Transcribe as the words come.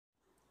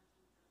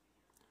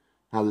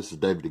Hi, this is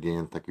David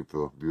again. Thank you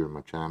for viewing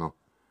my channel.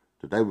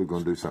 Today we're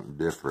going to do something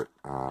different.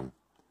 I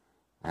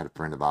had a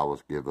friend of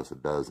ours give us a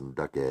dozen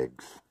duck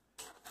eggs,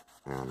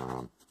 and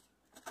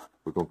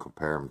we're going to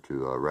compare them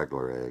to a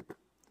regular egg.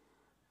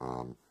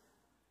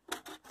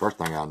 First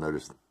thing I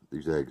noticed,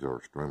 these eggs are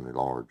extremely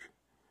large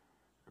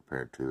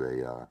compared to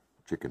a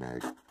chicken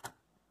egg.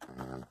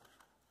 And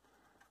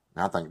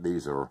I think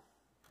these are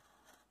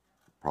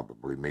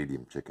probably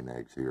medium chicken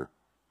eggs here.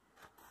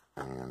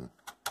 And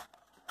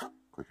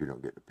of course, you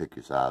don't get to pick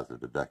your size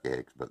of the duck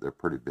eggs, but they're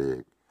pretty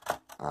big.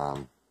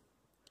 The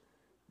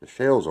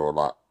shells are a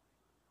lot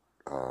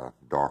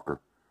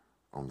darker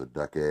on the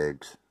duck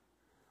eggs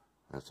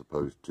as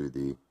opposed to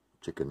the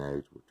chicken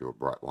eggs, which are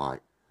bright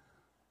white.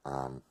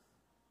 I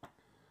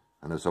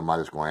know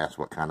somebody's going to ask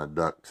what kind of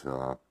ducks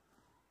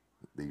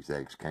these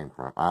eggs came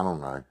from. I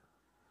don't know.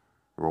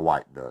 They were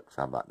white ducks.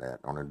 How about that?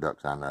 Only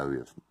ducks I know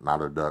is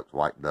Milo ducks,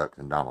 white ducks,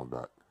 and Donald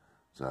duck.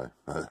 So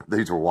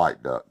these are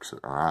white ducks.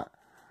 All right.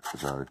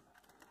 So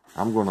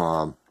I'm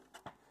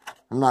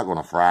not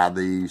gonna fry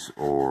these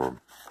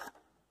or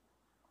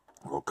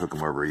cook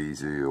them over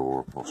easy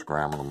or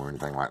scramble them or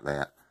anything like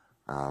that.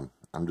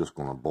 I'm just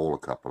gonna boil a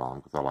couple of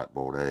them because I like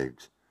boiled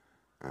eggs,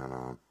 and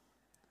I'm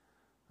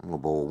gonna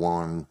boil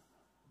one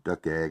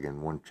duck egg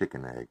and one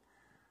chicken egg.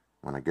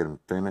 When I get them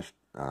finished,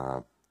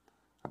 I'll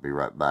be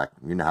right back.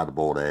 You know how to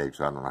boil eggs,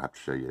 so I don't have to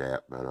show you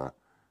that. But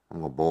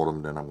I'm gonna boil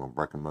them, then I'm gonna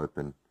break them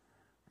open,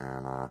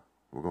 and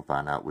we're gonna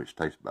find out which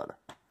tastes better.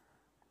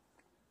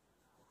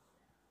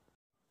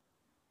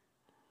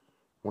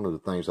 One of the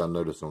things I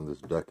noticed on this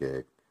duck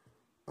egg,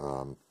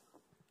 kind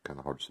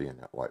of hard to see in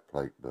that white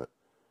plate, but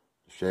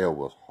the shell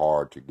was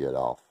hard to get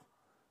off.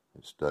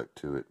 It stuck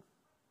to it.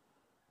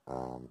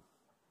 I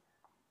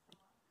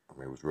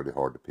mean, it was really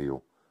hard to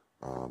peel.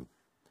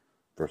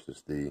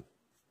 Versus the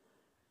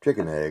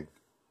chicken egg,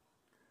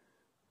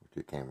 which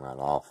it came right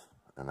off.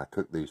 And I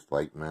cooked these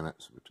for 8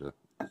 minutes, which this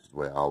is the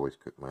way I always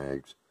cook my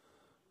eggs.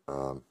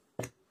 But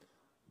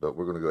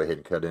we're going to go ahead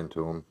and cut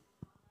into them.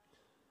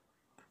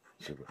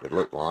 See what they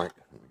look like.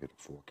 Let me get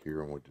a fork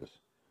here, and we'll just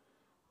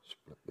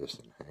split this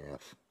in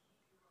half.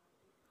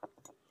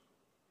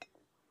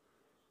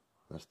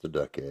 That's the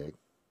duck egg.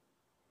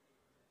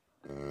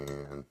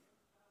 And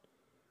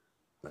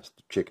that's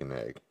the chicken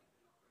egg.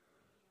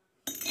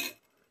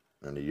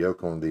 And the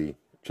yolk on the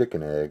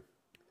chicken egg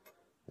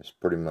is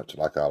pretty much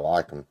like I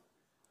like them.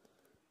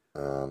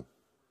 The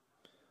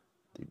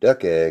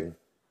duck egg,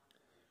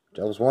 which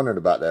I was wondering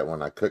about that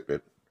when I cooked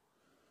it,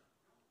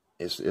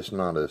 it's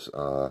not as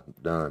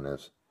done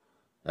as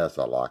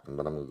I like them,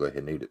 but I'm going to go ahead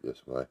and eat it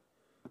this way.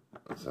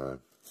 So,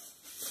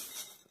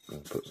 I'm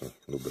going to put a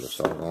little bit of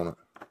salt on it.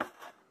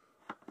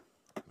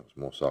 That's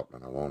more salt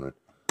than I wanted.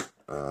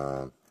 Put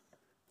a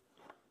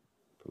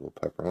little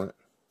pepper on it.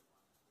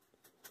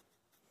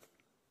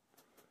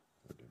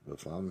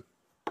 Both of them.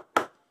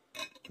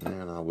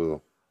 And I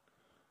will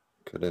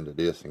cut into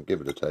this and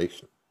give it a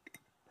taste.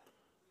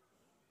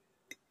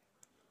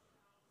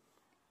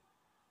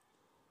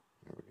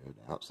 There we go,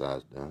 the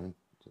outside's done.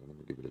 So let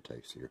me give it a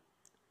taste here.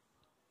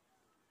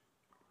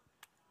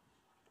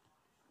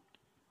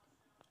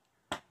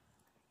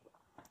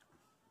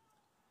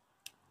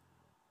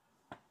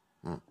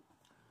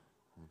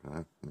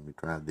 Okay, let me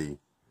try the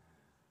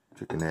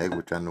chicken egg,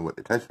 which I know what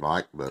they taste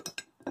like,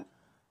 but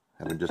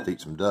having just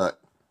eat some duck,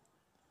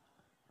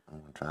 I'm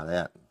going to try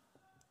that.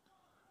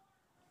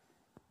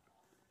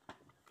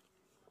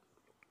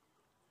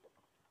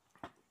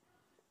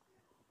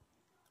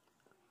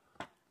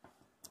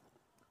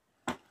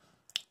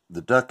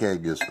 The duck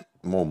egg is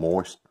more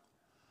moist.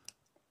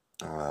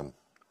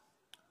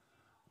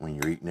 When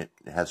you're eating it,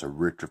 it has a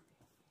richer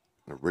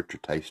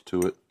taste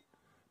to it.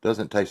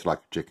 Doesn't taste like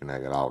a chicken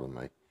egg at all to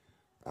me.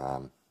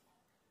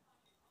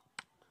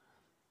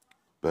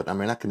 But I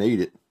mean, I can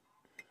eat it,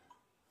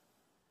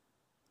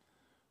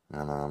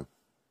 and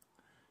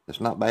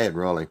it's not bad,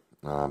 really.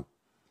 I'll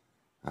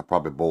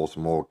probably boil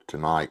some more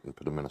tonight and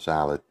put them in a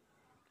salad,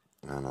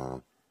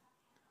 and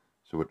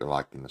see what they're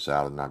like in the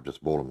salad, and I'll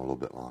just boil them a little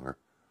bit longer.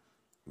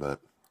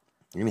 But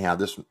anyhow,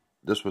 this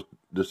was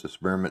this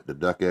experiment, the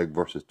duck egg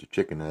versus the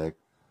chicken egg.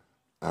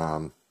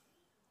 I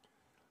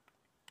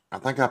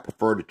think I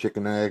prefer the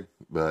chicken egg,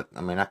 but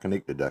I mean, I can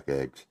eat the duck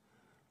eggs.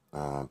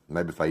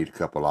 Maybe if I eat a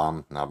couple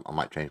of them, I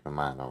might change my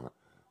mind on it.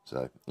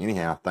 So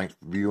anyhow, thanks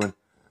for viewing.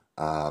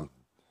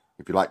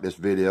 If you like this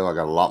video, I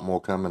got a lot more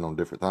coming on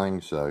different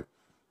things, so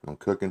on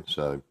cooking.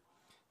 So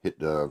hit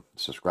the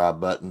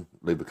subscribe button,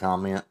 leave a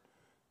comment,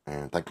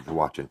 and thank you for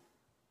watching.